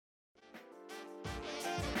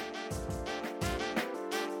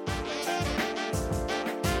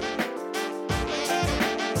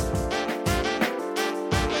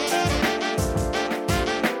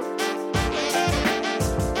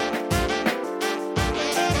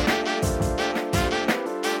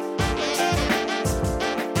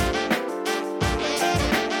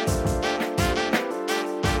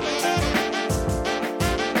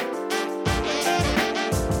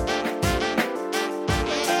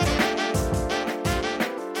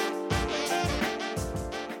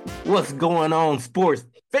What's going on, sports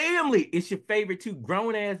family? It's your favorite two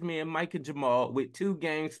grown ass men, Mike and Jamal, with two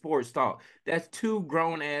game sports talk. That's two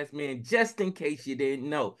grown ass men, just in case you didn't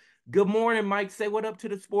know. Good morning, Mike. Say what up to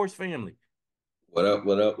the sports family. What up,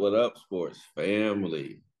 what up, sports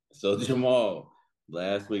family? So, Jamal,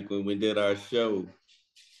 last week when we did our show,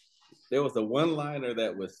 there was a one liner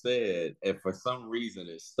that was said, and for some reason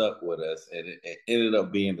it stuck with us, and it ended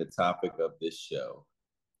up being the topic of this show.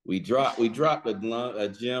 We dropped a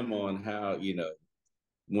gem on how,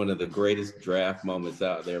 one of the greatest draft moments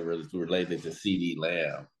out there was related to CD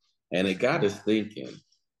Lamb. And it got us thinking,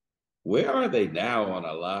 where are they now on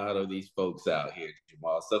a lot of these folks out here,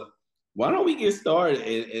 Jamal? So why don't we get started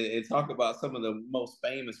and talk about some of the most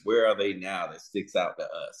famous where are they now that sticks out to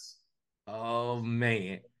us? Oh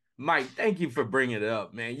man. Mike, thank you for bringing it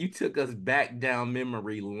up, man. You took us back down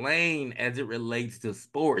memory lane as it relates to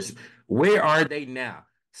sports. Where are they now?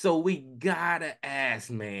 So we gotta ask,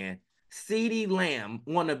 man. CeeDee Lamb,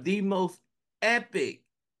 one of the most epic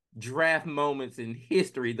draft moments in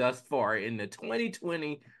history thus far in the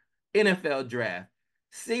 2020 NFL draft.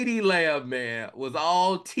 CeeDee Lamb, man, was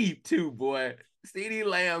all teep too, boy. CeeDee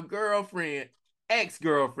Lamb girlfriend,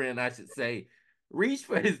 ex-girlfriend, I should say, reached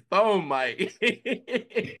for his phone, Mike.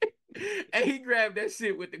 And he grabbed that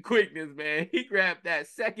shit with the quickness, man. He grabbed that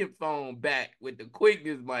second phone back with the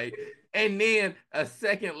quickness, Mike. And then a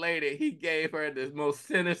second later, he gave her the most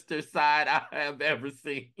sinister side I have ever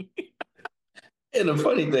seen. And the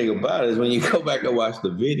funny thing about it is when you go back and watch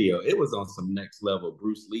the video, it was on some next level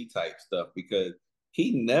Bruce Lee type stuff because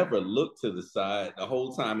he never looked to the side the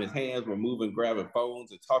whole time. His hands were moving, grabbing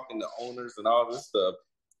phones and talking to owners and all this stuff.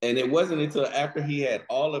 And it wasn't until after he had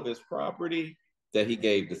all of his property that he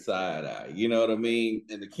gave the side eye. You know what I mean?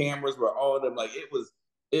 And the cameras were on him. Like it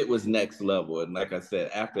was next level. And like I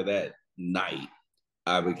said, after that night,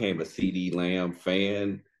 I became a CD Lamb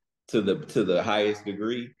fan to the highest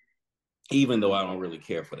degree, even though I don't really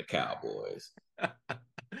care for the Cowboys.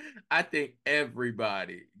 I think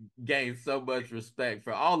everybody gained so much respect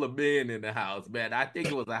for all the men in the house, man. I think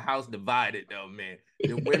it was a house divided, though, man.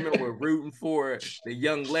 The women were rooting for the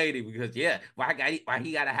young lady because, yeah, why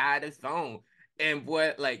he got to hide his phone? And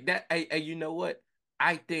boy, like that. And you know what?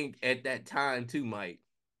 I think at that time too, Mike,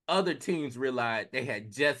 other teams realized they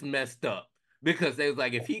had just messed up because they was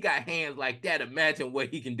like, if he got hands like that, imagine what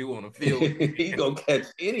he can do on the field. He gonna catch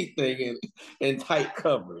anything in tight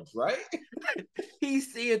coverage, right?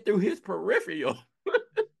 He's seeing through his peripheral.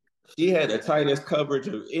 She had the tightest coverage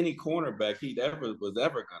of any cornerback he ever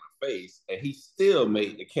gonna face, and he still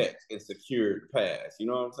made the catch and secured the pass. You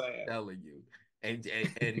know what I'm saying? Telling you. And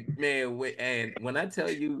man, and when I tell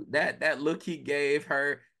you that look he gave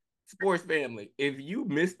her, sports family, if you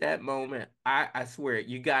missed that moment, I swear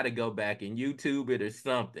you got to go back and YouTube it or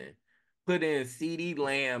something. Put in CD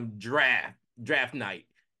Lamb draft night,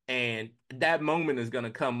 and that moment is gonna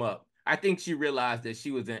come up. I think she realized that she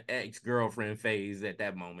was in ex-girlfriend phase at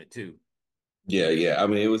that moment too. Yeah, yeah. I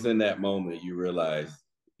mean, it was in that moment you realize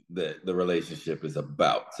that the relationship is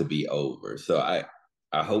about to be over. So I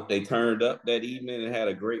hope they turned up that evening and had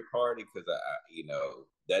a great party because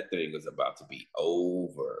that thing was about to be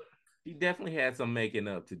over. She definitely had some making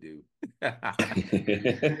up to do.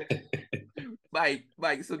 Mike,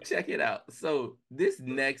 so check it out. So this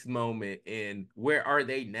next moment in where are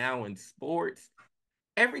they now in sports?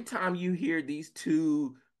 Every time you hear these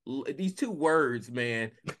two words,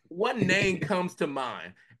 man, one name comes to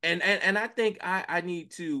mind. And I think I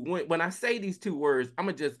need to when I say these two words, I'm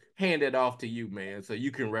gonna just hand it off to you, man, so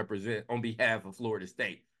you can represent on behalf of Florida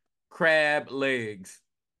State. Crab legs.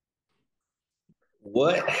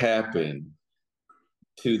 What happened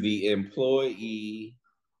to the employees,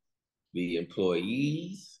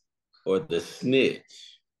 or the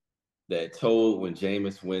snitch that told when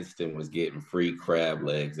Jameis Winston was getting free crab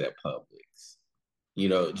legs at Publix?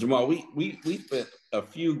 Jamal, we spent a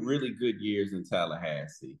few really good years in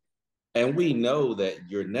Tallahassee, and we know that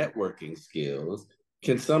your networking skills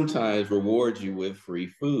can sometimes reward you with free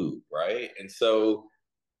food, right? And so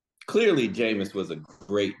clearly Jameis was a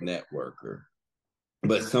great networker,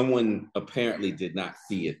 but someone apparently did not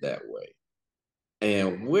see it that way.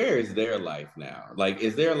 And where is their life now? Like,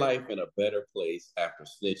 is their life in a better place after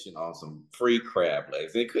snitching on some free crab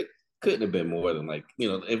legs? It couldn't have been more than, like,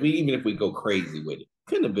 if we go crazy with it,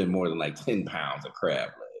 couldn't have been more than like 10 pounds of crab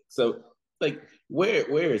legs. So, like,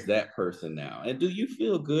 where is that person now? And do you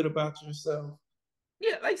feel good about yourself?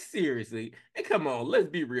 Yeah, like seriously. And come on, let's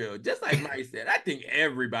be real. Just like Mike said, I think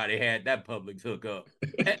everybody had that Publix hookup.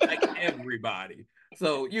 Like everybody.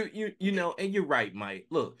 So and you're right, Mike.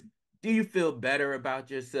 Look, do you feel better about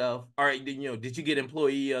yourself? All right, did you get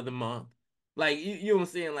employee of the month? Like you know what I'm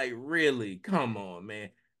saying? Like really, come on, man.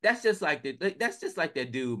 That's just like that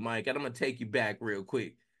dude, Mike. And I'm gonna take you back real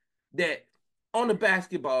quick. That on the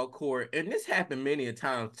basketball court, and this happened many a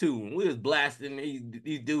times too. When we was blasting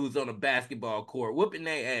these dudes on the basketball court, whooping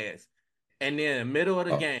their ass, and then in the middle of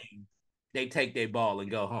the Oh, game, they take their ball and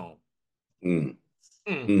go home. mm,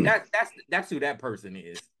 mm. That's who that person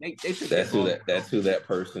is. They took their ball and went That's home. who that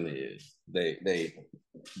person is. They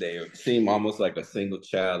seem almost like a single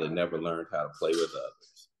child that never learned how to play with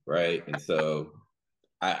others, right? And so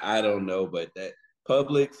I don't know, but that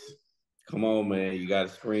Publix, come on, man, you got to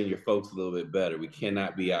screen your folks a little bit better. We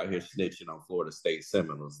cannot be out here snitching on Florida State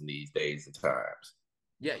Seminoles in these days and times.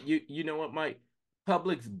 Yeah, you know what, Mike?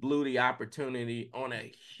 Publix blew the opportunity on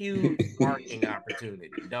a huge marketing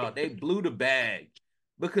opportunity, dog. They blew the bag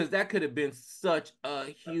because that could have been such a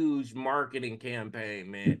huge marketing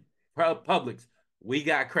campaign, man. Publix, we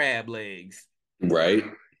got crab legs. Right?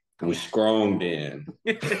 We Come on. strong then.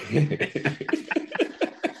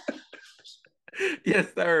 Yes,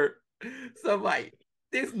 sir. So, like,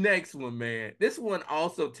 this next one, man, this one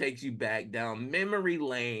also takes you back down memory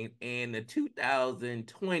lane in the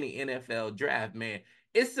 2020 NFL draft, man.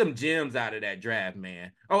 It's some gems out of that draft,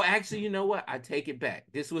 man. Oh, actually, you know what? I take it back.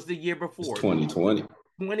 This was the year It's before. This was the 2020.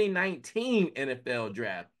 2019 NFL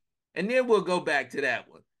draft. And then we'll go back to that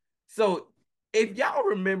one. So, if y'all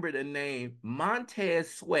remember the name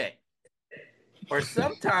Montez Sweat, or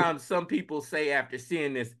sometimes some people say after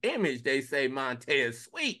seeing this image, they say Montez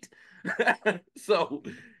Sweet. So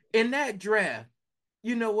in that draft,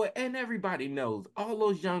 you know what? And everybody knows all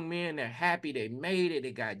those young men, they're happy they made it,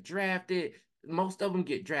 they got drafted. Most of them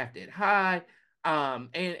get drafted high.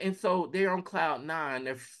 And so they're on cloud nine,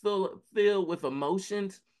 they're filled with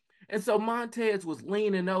emotions. And so Montez was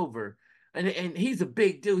leaning over, and he's a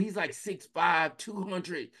big dude. He's like 6'5",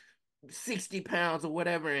 260 pounds or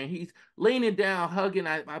whatever, and he's leaning down, hugging,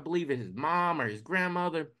 I believe it's his mom or his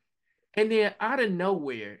grandmother. And then out of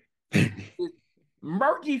nowhere, this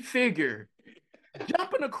murky figure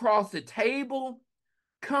jumping across the table,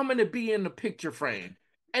 coming to be in the picture frame.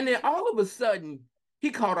 And then all of a sudden,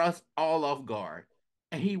 he caught us all off guard.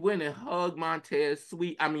 And he went and hugged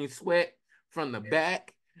Sweat from the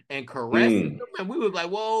back and caressed him. Mm. And we was like,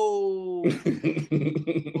 whoa,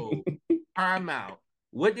 whoa, time out.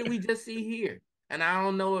 What did we just see here? And I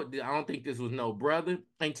don't know. I don't think this was no brother.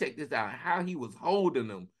 And check this out: how he was holding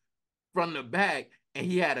him from the back, and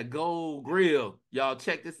he had a gold grill. Y'all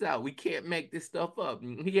check this out. We can't make this stuff up.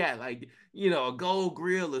 He had like a gold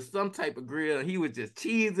grill or some type of grill. And he was just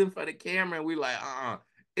cheesing for the camera, and we like,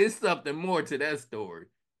 it's something more to that story.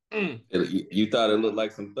 Mm, You thought it looked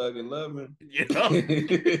like some thug and loving? you know,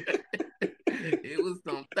 it was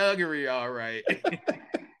some thuggery, all right.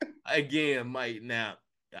 Again, Mike. Now,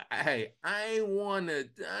 hey, I ain't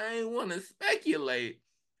wanna speculate,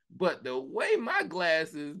 but the way my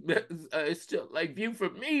glasses it's just like view for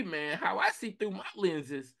me, man, how I see through my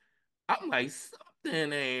lenses, I'm like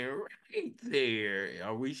something ain't right there.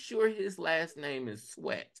 Are we sure his last name is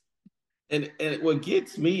Sweat? And what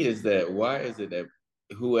gets me is that why is it that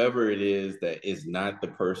whoever it is that is not the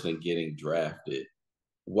person getting drafted,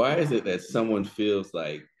 why is it that someone feels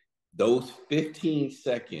like those 15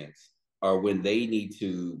 seconds are when they need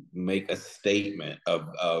to make a statement of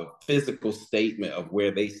a physical statement of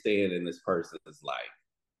where they stand in this person's life,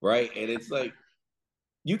 right? And it's like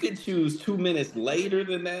you could choose 2 minutes later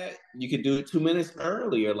than that. You could do it 2 minutes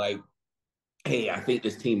earlier. Like, hey, I think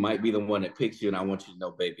this team might be the one that picks you, and I want you to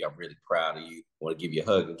know, baby, I'm really proud of you. I want to give you a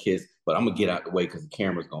hug and kiss, but I'm gonna get out the way because the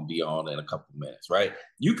camera's gonna be on in a couple minutes, right?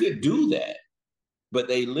 You could do that, but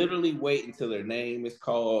they literally wait until their name is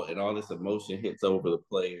called and all this emotion hits over the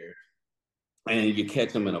player, and you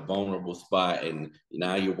catch them in a vulnerable spot, and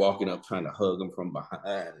now you're walking up trying to hug them from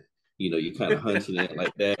behind. You're kind of hunching it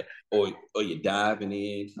like that, or you're diving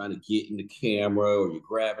in trying to get in the camera, or you're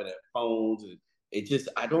grabbing at phones, and it just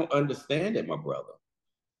I don't understand it, my brother.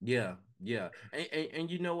 Yeah, yeah.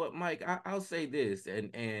 And you know what, Mike? I'll say this,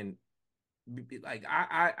 and like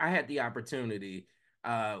I had the opportunity.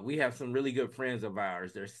 We have some really good friends of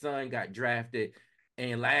ours. Their son got drafted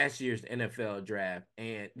in last year's NFL draft,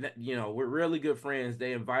 and we're really good friends.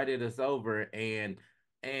 They invited us over, and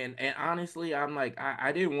honestly, I'm like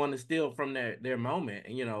I didn't want to steal from their moment.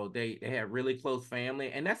 They had really close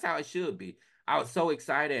family, and that's how it should be. I was so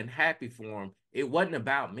excited and happy for them. It wasn't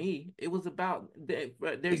about me. It was about their son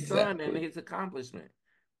and Exactly. his accomplishment.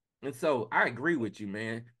 And so I agree with you,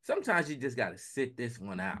 man. Sometimes you just got to sit this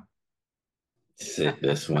one out. Sit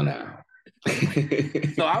this one out.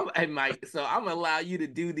 So I'm gonna allow you to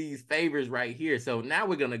do these favors right here. So now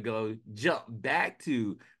we're gonna go jump back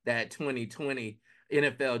to that 2020.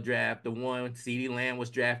 NFL draft, the one CeeDee Lamb was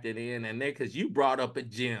drafted in, and there because you brought up a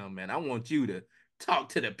gem, and I want you to talk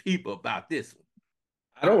to the people about this one.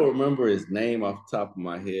 I don't remember his name off the top of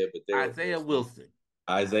my head, but there Isaiah was Wilson.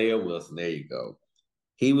 Isaiah Wilson. There you go.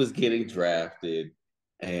 He was getting drafted,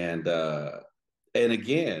 and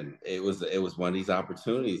again, it was one of these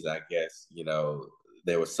opportunities. I guess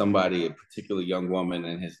there was somebody, a particular young woman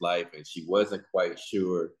in his life, and she wasn't quite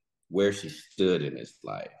sure where she stood in his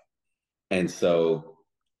life, and so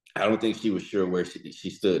I don't think she was sure where she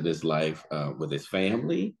stood in his life with his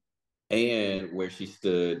family, and where she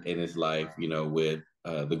stood in his life, with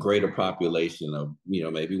the greater population of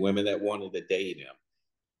maybe women that wanted to date him,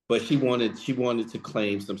 but she wanted to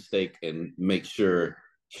claim some stake and make sure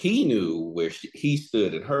he knew where he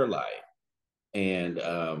stood in her life. And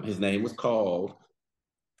his name was called,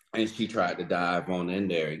 and she tried to dive on in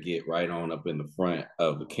there and get right on up in the front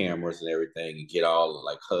of the cameras and everything and get all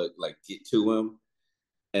like hug, like get to him.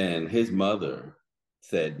 And his mother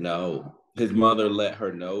said no. His mother let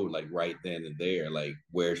her know, like right then and there, like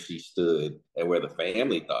where she stood and where the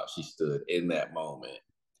family thought she stood in that moment.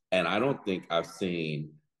 And I don't think I've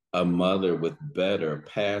seen a mother with better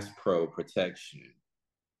pass pro protection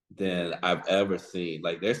than I've ever seen.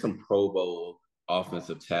 Like there's some Pro Bowl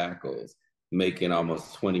offensive tackles making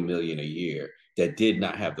almost 20 million a year that did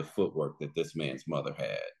not have the footwork that this man's mother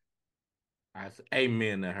had. I said,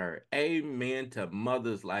 amen to her. Amen to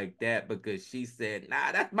mothers like that because she said,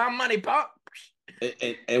 nah, that's my money, Pop.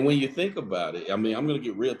 And when you think about it, I mean, I'm going to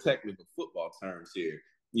get real technical football terms here.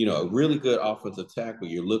 A really good offensive tackle,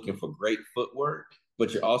 you're looking for great footwork,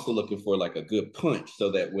 but you're also looking for like a good punch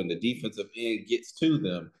so that when the defensive end gets to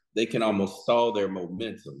them, they can almost stall their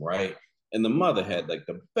momentum, right? And the mother had like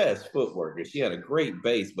the best footwork and she had a great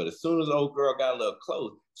base, but as soon as old girl got a little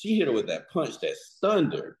close, she hit her with that punch that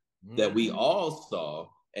stunned her that we Mm-hmm. all saw.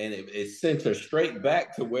 And it sent her straight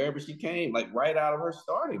back to wherever she came, like right out of her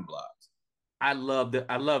starting blocks. I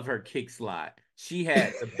love her kick slide. She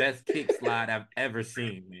had the best kick slide I've ever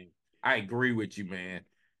seen, man. I agree with you, man.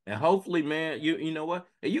 And hopefully, man, you know what?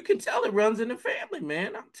 And you can tell it runs in the family,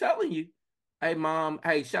 man. I'm telling you. Hey, mom.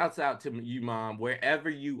 Hey, shouts out to you, mom.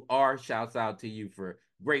 Wherever you are, shouts out to you for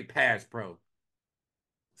great pass pro.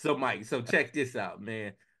 So, Mike, so check this out,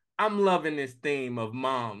 man. I'm loving this theme of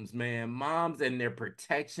moms, man. Moms and their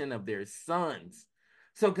protection of their sons.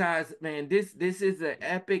 So, guys, man, this is an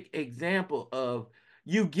epic example of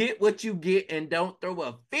you get what you get and don't throw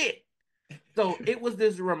a fit. So it was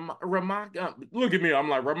this look at me, I'm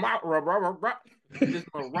like this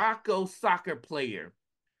Morocco soccer player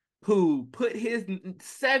who put his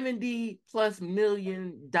 70 plus $1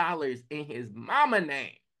 million in his mama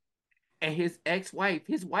name. And his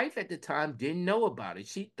wife at the time didn't know about it.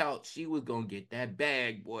 She thought she was gonna get that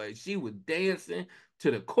bag, boy. She was dancing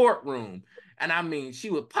to the courtroom. And I mean,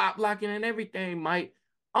 she was pop locking and everything, Mike,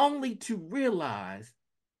 only to realize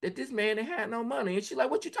that this man ain't had no money. And she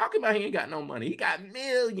like, what you talking about? He ain't got no money. He got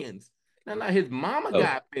millions. Now his mama Oh,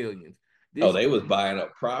 got millions. Oh, This, they was buying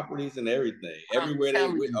up properties and everything. I'm Everywhere they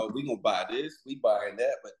telling went, you, oh, we gonna buy this, we buying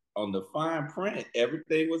that. But on the fine print,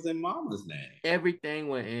 everything was in mama's everything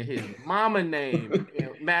went in his mama name. name.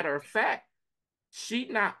 And matter of fact, she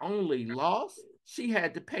not only lost, she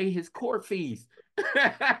had to pay his court fees.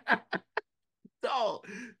 So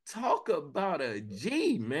talk about a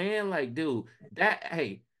G, man. Like, dude, that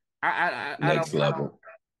hey, I don't Next level.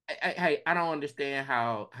 I don't understand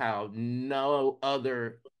how no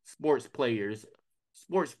other sports players,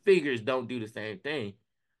 sports figures don't do the same thing.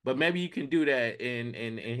 But maybe you can do that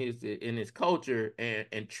in his culture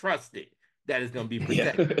and trust it that it's gonna be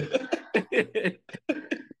Yeah. protected.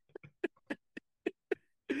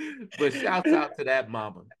 But shouts out to that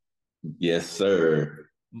mama. Yes, sir.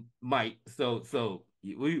 Mike. So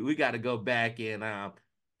we got to go back in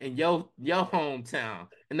your hometown.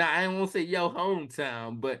 And now I don't want to say your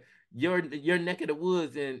hometown, but your neck of the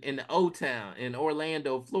woods in the O Town in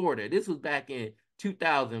Orlando, Florida. This was back in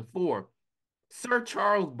 2004. Sir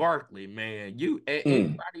Charles Barkley, man. Mm.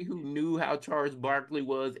 Anybody who knew how Charles Barkley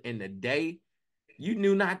was in the day, you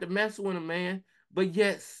knew not to mess with him, man. But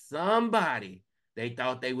yet somebody they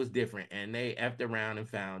thought they was different and they effed around and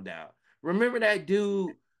found out. Remember that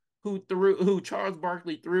dude who Charles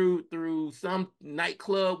Barkley through some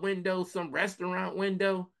nightclub window, some restaurant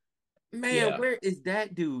window? Man, Yeah. where is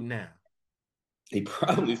that dude now? He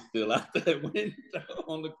probably still out that window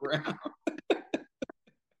on the ground.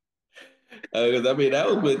 Because I mean, that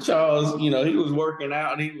was when Charles, he was working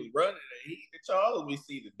out and he was running. The Charles we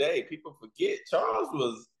see today, people forget Charles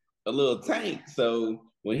was a little tank. So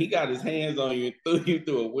when he got his hands on you and threw you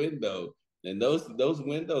through a window, and those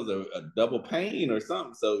windows are a double pane or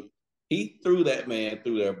something, so He threw that man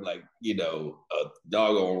through there like, a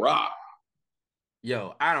doggone rock.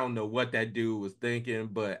 Yo, I don't know what that dude was thinking,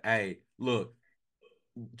 but hey, look,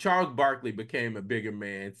 Charles Barkley became a bigger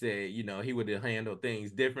man, said, he would have handled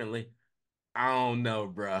things differently. I don't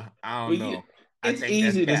know, bruh. I Well, don't know. I it's think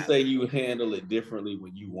that's easy to cap. say you handle it differently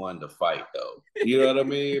when you won the fight, though. You know what I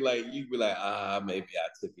mean? Like you be like, maybe I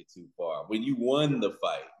took it too far. When you won the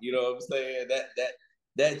fight, you know what I'm saying?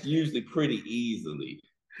 That's usually pretty easily.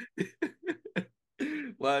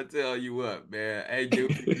 Well, I tell you what, man. Hey,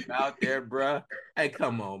 dude, you out there, bruh? Hey,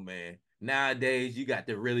 come on, man. Nowadays, you got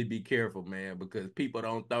to really be careful, man, because people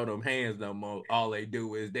don't throw them hands no more. All they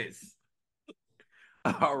do is this.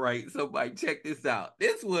 All right, so Mike, check this out.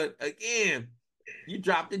 This one, again, you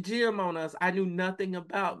dropped the gem on us. I knew nothing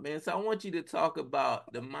about, man. So I want you to talk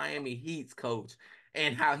about the Miami Heat's coach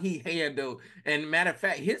and how he handled. And matter of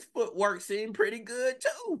fact, his footwork seemed pretty good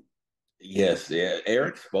too. Yes, yeah.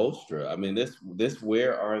 Eric Spoelstra. I mean, this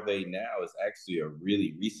Where Are They Now is actually a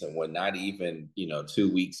really recent one, not even,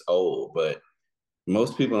 2 weeks old. But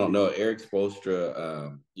most people don't know Eric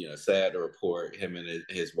Spoelstra, sad to report, him and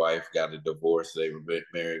his wife got a divorce. They were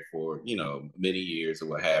married for, many years or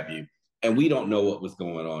what have you. And we don't know what was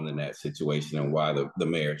going on in that situation and why the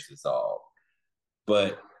marriage dissolved.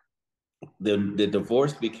 But the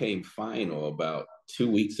divorce became final about 2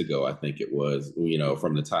 weeks ago, I think it was,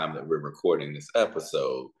 from the time that we're recording this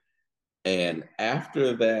episode. And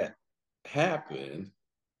after that happened,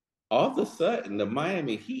 all of a sudden, the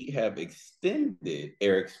Miami Heat have extended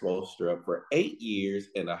Eric Spoelstra for 8 years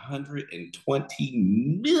and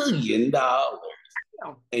 $120 million.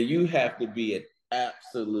 And you have to be an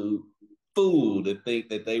absolute fool to think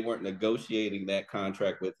that they weren't negotiating that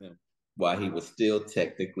contract with him while he was still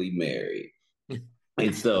technically married.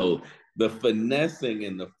 And so the finessing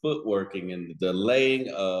and the footworking and the delaying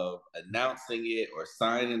of announcing it or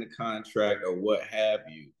signing the contract or what have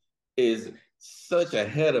you is such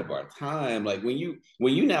ahead of our time. Like when you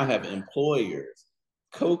now have employers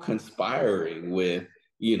co-conspiring with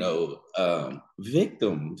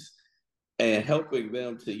victims and helping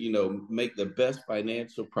them to make the best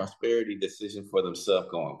financial prosperity decision for themselves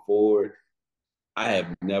going forward. I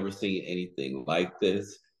have never seen anything like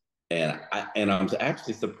this, and I'm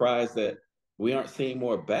actually surprised that we aren't seeing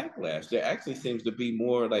more backlash. There actually seems to be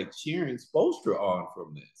more like cheering Spoelstra on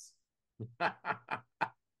from this.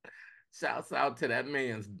 Shouts out to that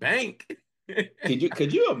man's bank.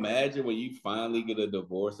 Could you imagine when you finally get a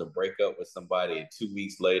divorce or break up with somebody, and 2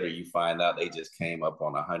 weeks later you find out they just came up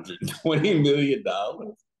on $120 million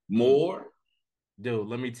Mm. more? Dude,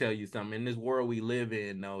 let me tell you something. In this world we live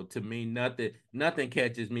in, though, to me, nothing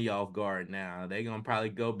catches me off guard now. They gonna probably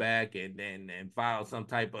go back and file some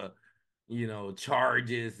type of,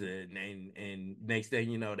 charges and next thing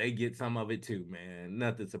you know, they get some of it too, man.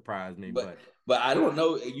 Nothing surprised me, But but but I don't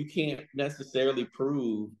know. You can't necessarily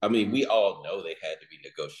prove. I mean, we all know they had to be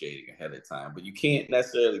negotiating ahead of time, but you can't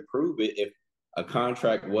necessarily prove it if a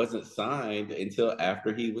contract wasn't signed until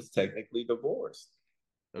after he was technically divorced.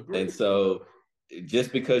 And agree. so,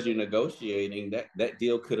 just because you're negotiating, that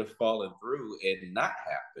deal could have fallen through and not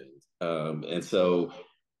happened. And so,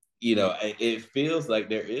 it feels like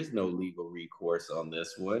there is no legal recourse on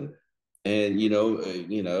this one. And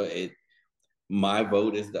it my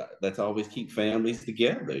vote is that's always keep families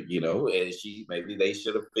together, and maybe they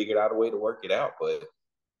should have figured out a way to work it out. But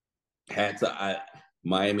had to I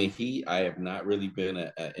Miami Heat, I have not really been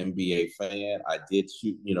an NBA fan. I did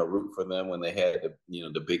root for them when they had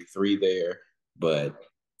the big three there, but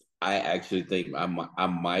I actually think I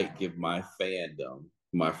might give my fandom,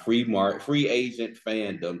 my free agent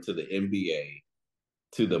fandom to the NBA,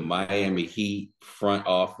 to the Miami Heat front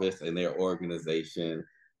office and their organization.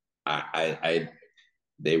 I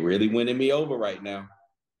they really winning me over right now.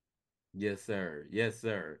 Yes, sir. Yes,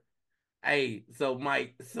 sir. Hey, so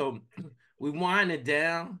Mike, so we wind it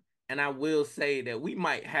down, and I will say that we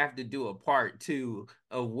might have to do a part two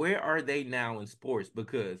of where are they now in sports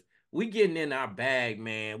because we getting in our bag,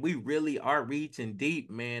 man. We really are reaching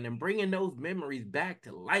deep, man, and bringing those memories back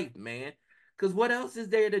to life, man. Because what else is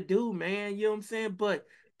there to do, man? You know what I'm saying? But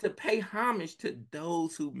to pay homage to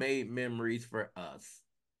those who made memories for us.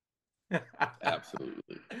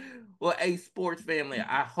 Absolutely. Well, hey, sports family,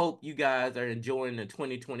 I hope you guys are enjoying the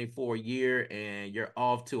 2024 year and you're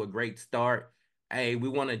off to a great start. Hey, we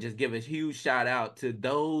want to just give a huge shout out to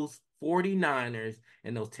those 49ers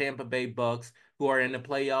and those Tampa Bay Bucks who are in the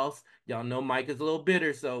playoffs. Y'all know Mike is a little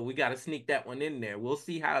bitter, so we got to sneak that one in there. We'll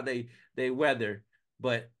see how they weather,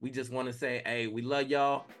 but we just want to say, hey, we love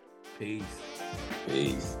y'all. Peace.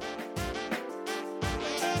 Peace.